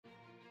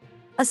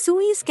A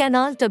Suez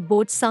Canal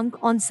tugboat sunk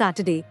on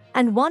Saturday,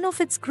 and one of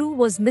its crew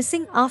was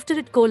missing after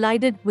it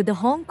collided with a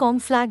Hong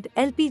Kong-flagged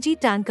LPG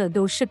tanker,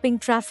 though shipping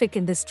traffic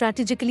in the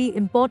strategically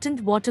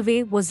important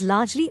waterway was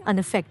largely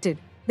unaffected,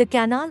 the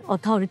Canal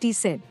Authority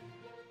said.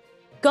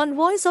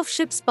 Convoys of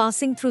ships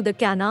passing through the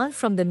canal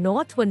from the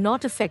north were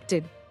not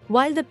affected,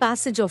 while the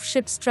passage of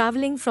ships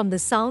traveling from the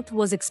south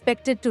was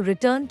expected to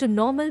return to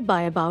normal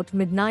by about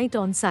midnight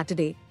on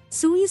Saturday,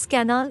 Suez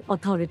Canal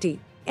Authority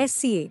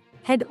 (SCA)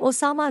 head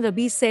Osama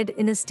Rabi said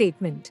in a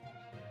statement.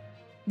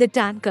 The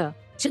tanker,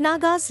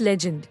 Chinaga's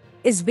Legend,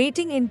 is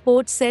waiting in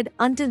port said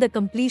until the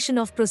completion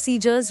of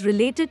procedures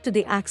related to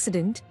the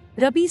accident,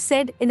 Rabi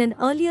said in an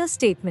earlier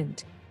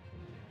statement.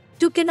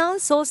 Two canal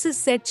sources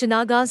said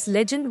Chinaga's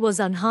Legend was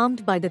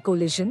unharmed by the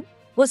collision,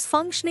 was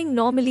functioning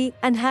normally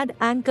and had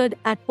anchored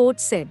at port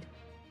said.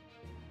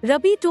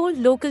 Rabi told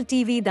local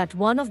TV that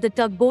one of the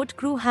tugboat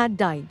crew had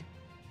died.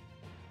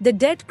 The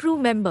dead crew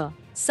member,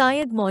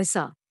 Syed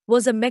Moisa,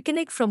 was a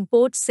mechanic from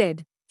port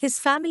said, his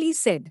family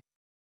said.